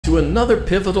to another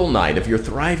pivotal night of your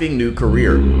thriving new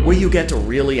career, where you get to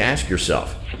really ask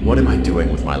yourself, what am I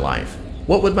doing with my life?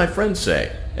 What would my friends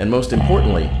say? And most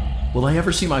importantly, will I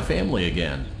ever see my family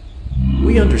again?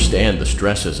 We understand the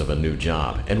stresses of a new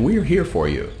job, and we're here for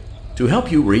you. To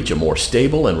help you reach a more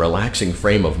stable and relaxing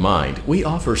frame of mind, we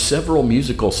offer several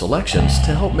musical selections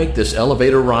to help make this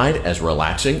elevator ride as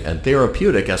relaxing and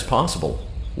therapeutic as possible.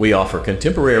 We offer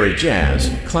contemporary jazz,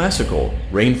 classical,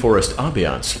 rainforest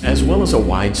ambiance, as well as a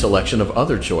wide selection of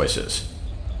other choices.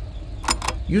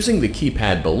 Using the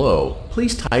keypad below,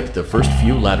 please type the first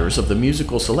few letters of the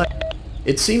musical selection.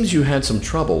 It seems you had some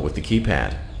trouble with the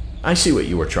keypad. I see what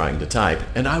you were trying to type,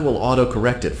 and I will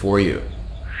auto-correct it for you.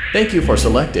 Thank you for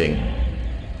selecting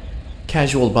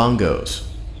Casual Bongos.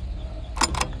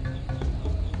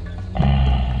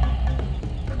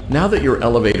 Now that your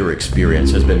elevator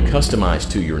experience has been customized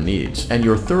to your needs and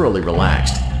you're thoroughly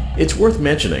relaxed, it's worth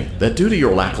mentioning that due to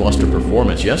your lackluster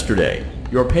performance yesterday,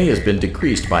 your pay has been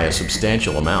decreased by a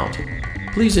substantial amount.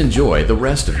 Please enjoy the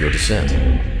rest of your descent.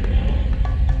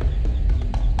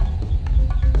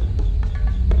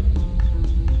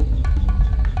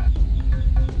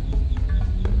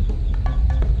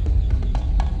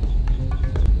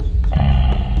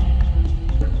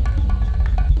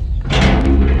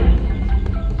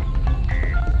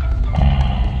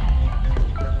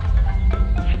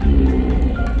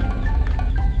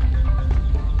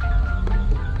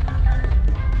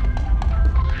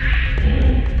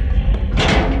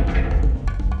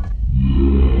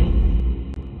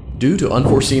 Due to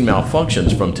unforeseen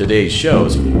malfunctions from today's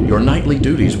shows, your nightly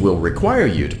duties will require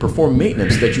you to perform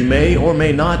maintenance that you may or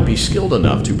may not be skilled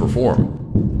enough to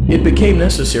perform. It became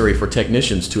necessary for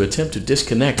technicians to attempt to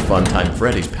disconnect Funtime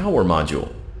Freddy's power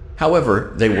module.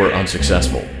 However, they were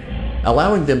unsuccessful.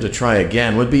 Allowing them to try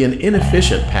again would be an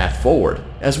inefficient path forward,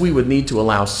 as we would need to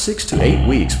allow 6 to 8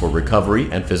 weeks for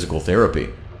recovery and physical therapy.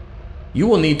 You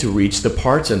will need to reach the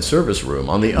parts and service room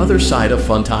on the other side of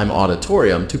Funtime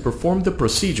Auditorium to perform the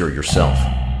procedure yourself.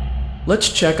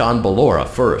 Let's check on Ballora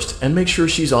first and make sure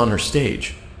she's on her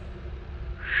stage.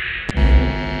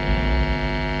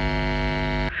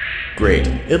 Great,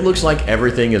 it looks like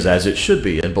everything is as it should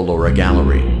be in Ballora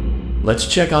Gallery. Let's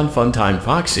check on Funtime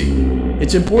Foxy.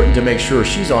 It's important to make sure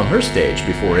she's on her stage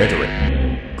before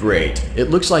entering. Great, it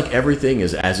looks like everything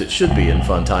is as it should be in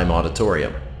Funtime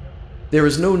Auditorium. There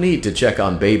is no need to check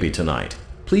on Baby tonight.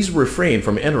 Please refrain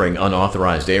from entering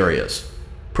unauthorized areas.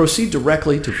 Proceed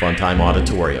directly to Funtime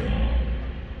Auditorium.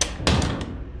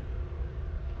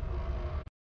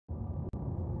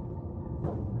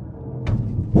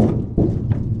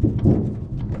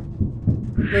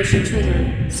 Motion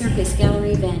trigger. Circus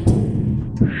gallery vent.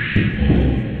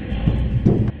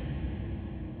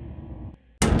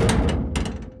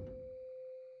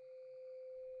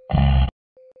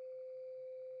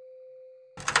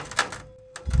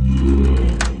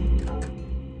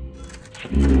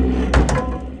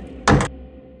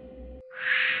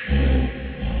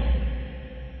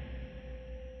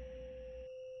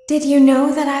 Did you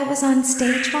know that I was on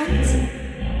stage once?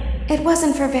 It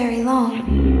wasn't for very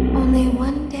long, only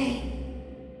one day.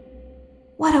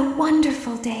 What a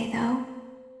wonderful day, though.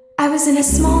 I was in a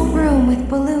small room with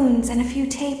balloons and a few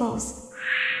tables.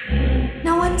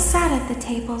 No one sat at the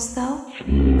tables, though,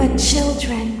 but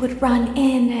children would run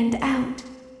in and out.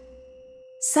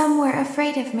 Some were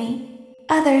afraid of me,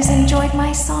 others enjoyed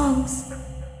my songs.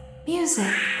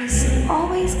 Music was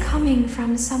always coming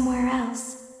from somewhere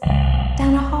else.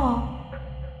 Down a hall.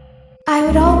 I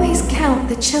would always count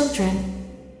the children.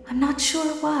 I'm not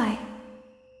sure why.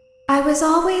 I was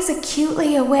always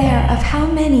acutely aware of how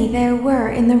many there were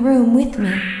in the room with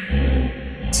me.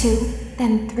 2,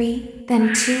 then 3,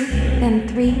 then 2, then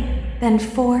 3, then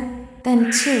 4,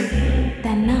 then 2,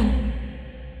 then none.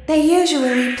 They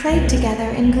usually played together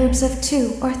in groups of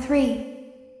 2 or 3.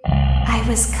 I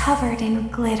was covered in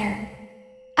glitter.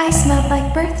 I smelled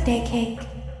like birthday cake.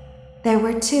 There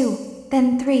were 2,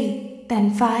 then 3,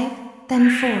 then 5, then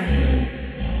 4.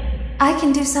 I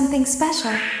can do something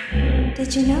special.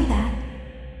 Did you know that?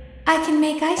 I can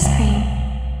make ice cream.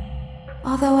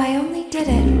 Although I only did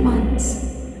it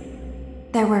once.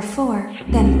 There were 4,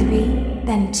 then 3,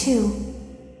 then 2,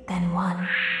 then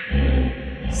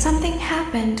 1. Something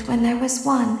happened when there was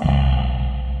 1.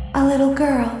 A little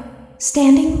girl,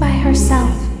 standing by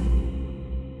herself.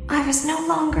 I was no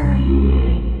longer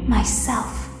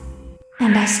myself.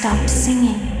 And I stopped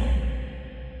singing.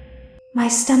 My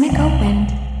stomach opened,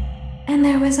 and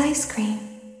there was ice cream.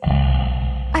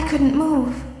 I couldn't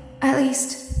move, at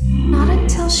least, not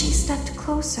until she stepped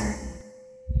closer.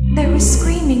 There was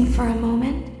screaming for a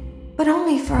moment, but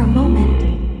only for a moment.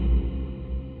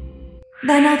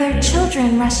 Then other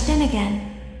children rushed in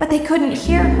again, but they couldn't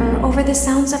hear her over the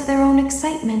sounds of their own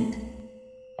excitement.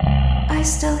 I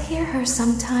still hear her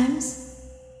sometimes.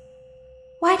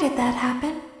 Why did that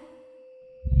happen?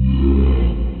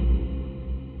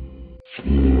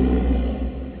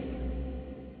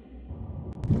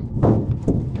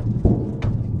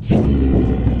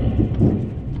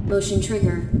 Motion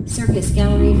trigger. Circus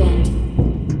gallery vent.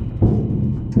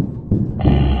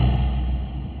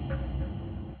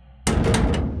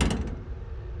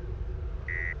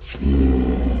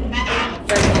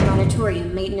 Funtime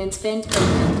auditorium maintenance vent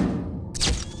open.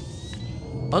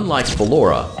 Unlike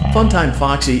Ballora, Funtime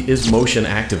Foxy is motion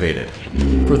activated.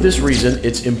 For this reason,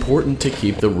 it's important to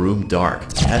keep the room dark,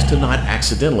 as to not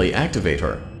accidentally activate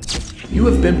her. You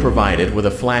have been provided with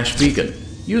a flash beacon.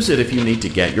 Use it if you need to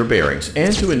get your bearings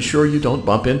and to ensure you don't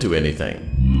bump into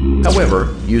anything.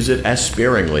 However, use it as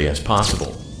sparingly as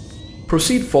possible.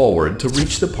 Proceed forward to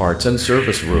reach the parts and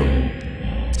service room.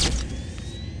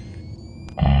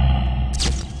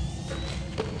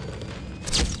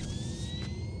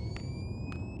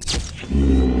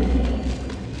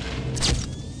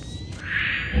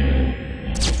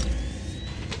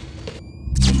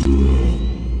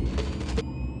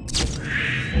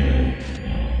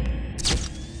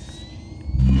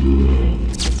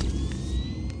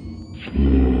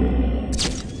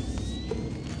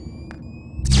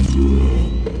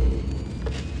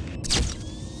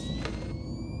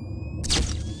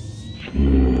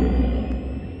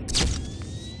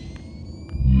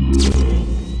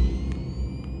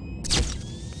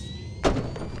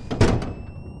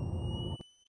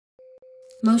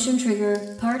 Motion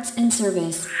trigger. Parts and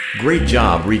service. Great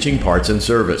job reaching parts and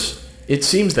service. It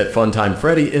seems that Funtime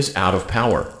Freddy is out of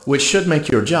power, which should make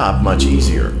your job much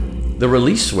easier. The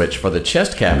release switch for the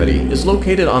chest cavity is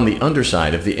located on the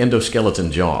underside of the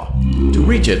endoskeleton jaw. To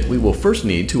reach it, we will first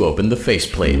need to open the face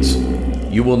plates.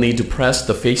 You will need to press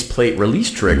the faceplate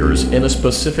release triggers in a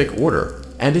specific order,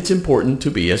 and it's important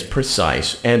to be as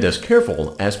precise and as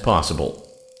careful as possible.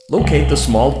 Locate the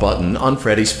small button on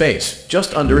Freddy's face,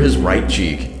 just under his right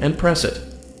cheek, and press it.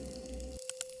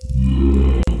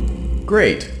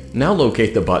 Great! Now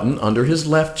locate the button under his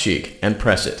left cheek and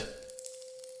press it.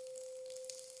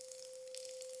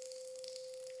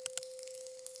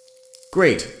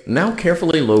 Great! Now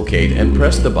carefully locate and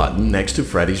press the button next to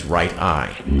Freddy's right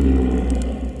eye.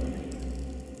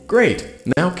 Great!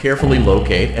 Now carefully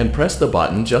locate and press the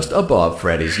button just above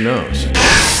Freddy's nose.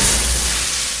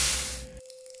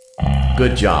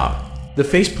 Good job! The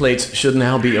faceplates should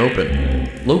now be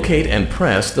open. Locate and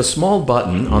press the small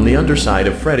button on the underside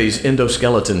of Freddy's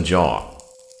endoskeleton jaw.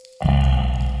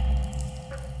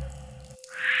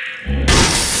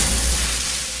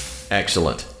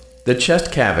 Excellent! The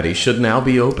chest cavity should now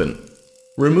be open.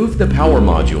 Remove the power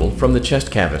module from the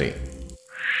chest cavity.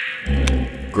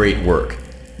 Great work!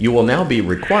 You will now be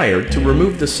required to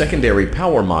remove the secondary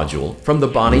power module from the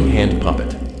Bonnie hand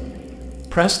puppet.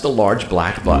 Press the large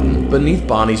black button beneath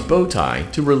Bonnie's bow tie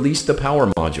to release the power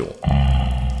module.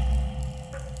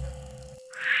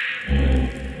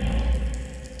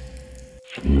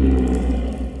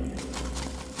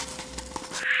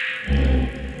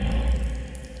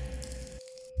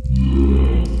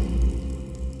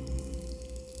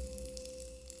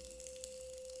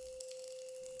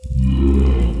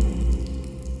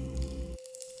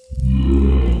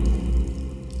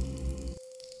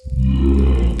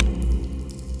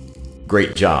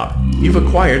 Great job! You've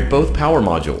acquired both power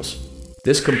modules.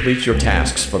 This completes your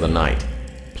tasks for the night.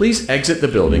 Please exit the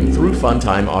building through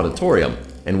Funtime Auditorium,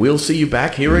 and we'll see you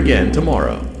back here again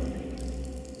tomorrow.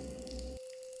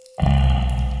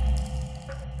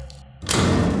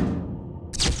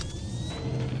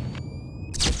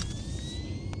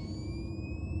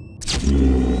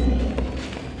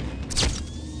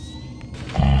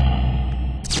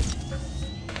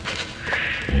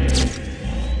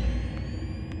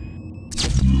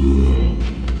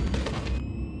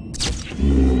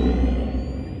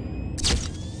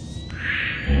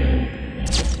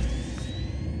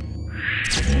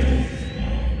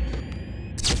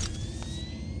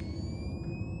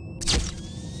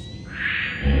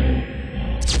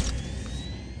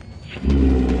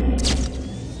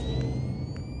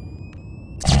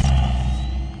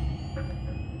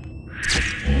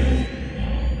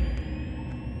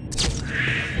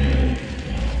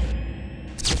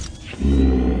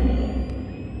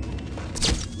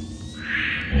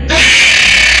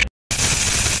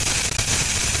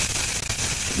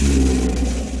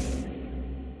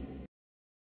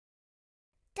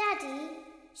 Daddy,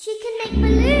 she can make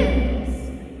balloons.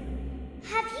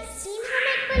 Have you seen her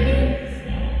make balloons?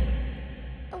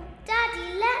 Oh, Daddy,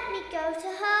 let me go to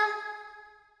her.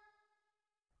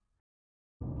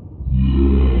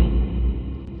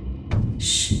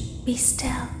 be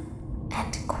still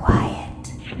and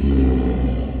quiet.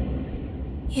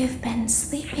 You've been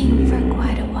sleeping for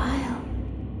quite a while.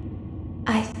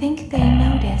 I think they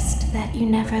noticed that you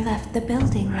never left the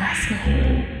building last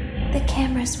night. The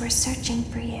cameras were searching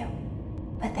for you,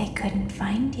 but they couldn't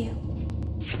find you.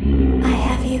 I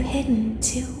have you hidden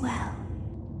too well.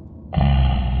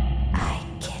 I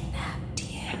kidnapped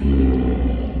you.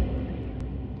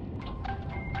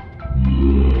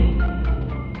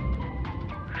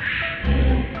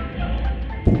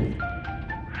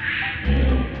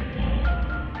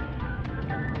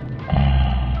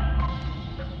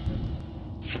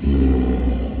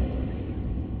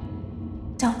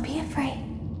 Don't be afraid.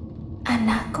 I'm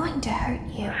not going to hurt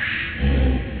you.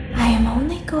 I am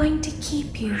only going to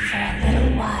keep you for a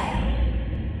little while.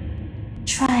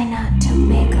 Try not to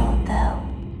wiggle, though.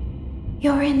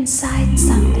 You're inside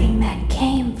something that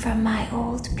came from my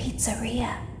old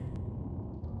pizzeria.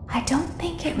 I don't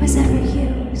think it was ever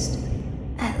used.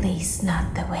 At least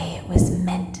not the way it was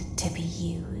meant to be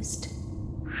used.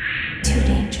 Too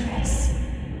dangerous.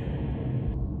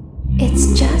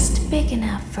 It's just big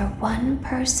enough for one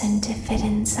person to fit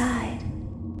inside,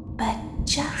 but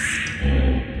just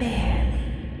barely.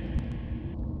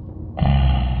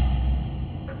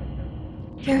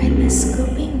 You're in the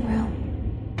scooping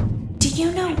room. Do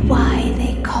you know why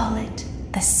they call it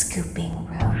the scooping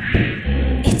room?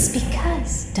 It's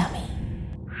because, dummy,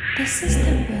 this is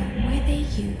the room where they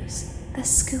use the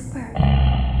scooper.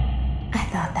 I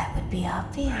thought that would be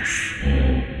obvious.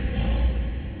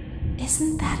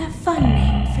 Isn't that a fun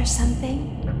name for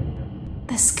something?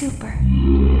 The scooper.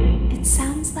 It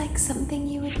sounds like something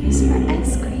you would use for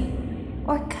ice cream,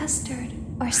 or custard,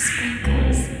 or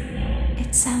sprinkles.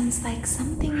 It sounds like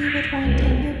something you would want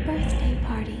at your birthday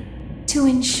party to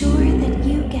ensure that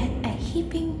you get a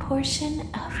heaping portion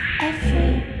of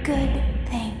every good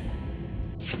thing.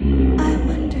 I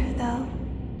wonder, though,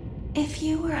 if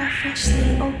you were a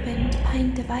freshly opened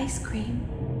pint of ice cream,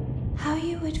 how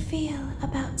you would feel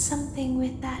about something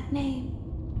with that name.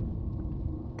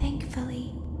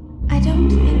 Thankfully, I don't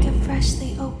think a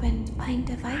freshly opened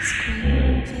pint of ice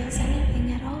cream feels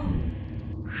anything at all.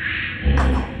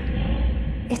 Uh-oh.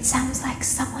 It sounds like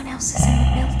someone else is in the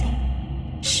building.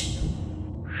 Shh.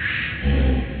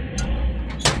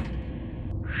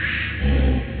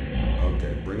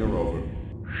 Okay, bring her over.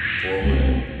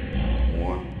 Forward.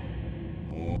 More.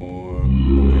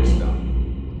 Okay, stop.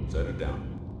 Set her down.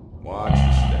 Watch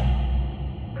the step.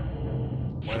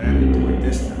 What happened to it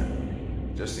this time?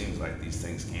 Just seems like these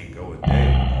things can't go a day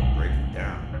without breaking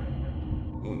down.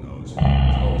 Who knows?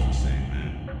 It's always the same,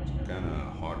 man. Some kind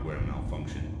of hardware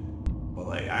malfunction.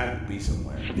 Well, hey, I have to be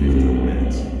somewhere in 15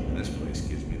 minutes, and this place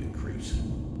gives me the creeps.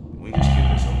 Can we just get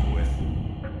this over with?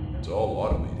 It's all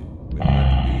automated. We don't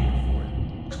have to be here for it.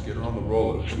 Just get her on the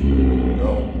roller so we can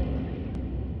go.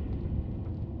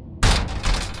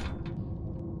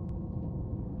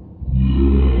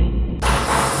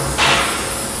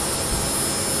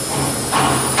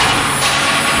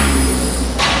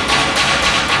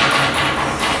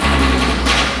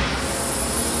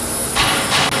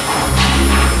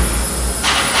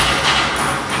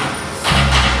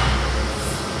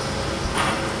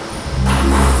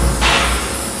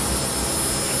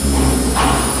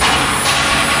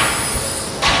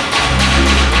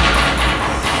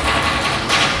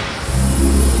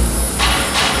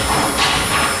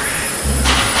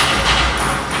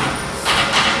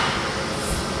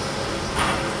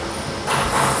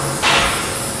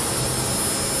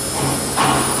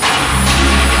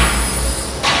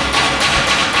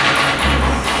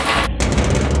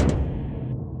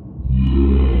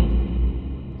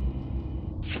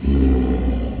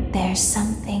 There's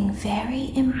something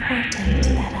very important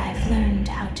that I've learned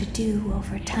how to do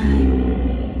over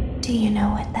time. Do you know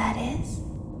what that is?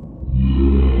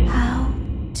 How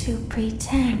to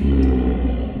pretend.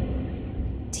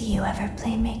 Do you ever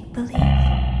play make-believe?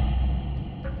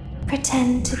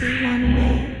 Pretend to be one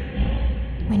way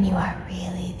when you are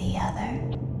really the other.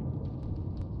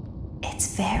 It's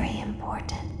very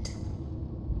important.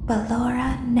 But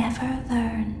Laura never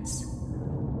learns.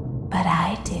 But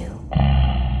I do.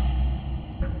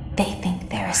 They think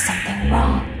there is something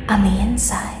wrong on the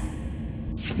inside.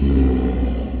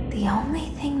 The only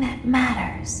thing that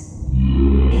matters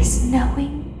is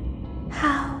knowing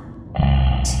how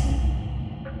to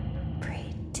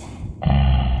pretend.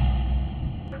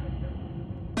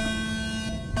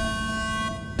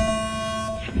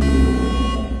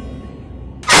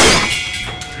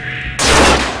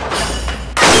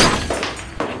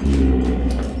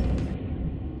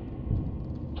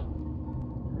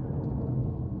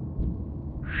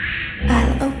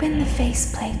 I'll open the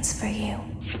faceplates for you.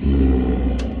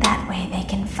 That way they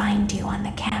can find you on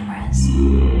the cameras.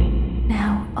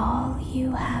 Now all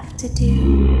you have to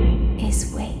do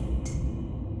is wait.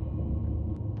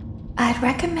 I'd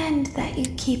recommend that you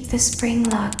keep the spring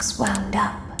locks wound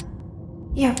up.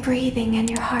 Your breathing and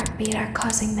your heartbeat are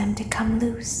causing them to come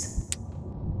loose.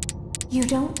 You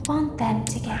don't want them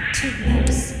to get too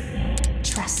loose.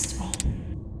 Trust me.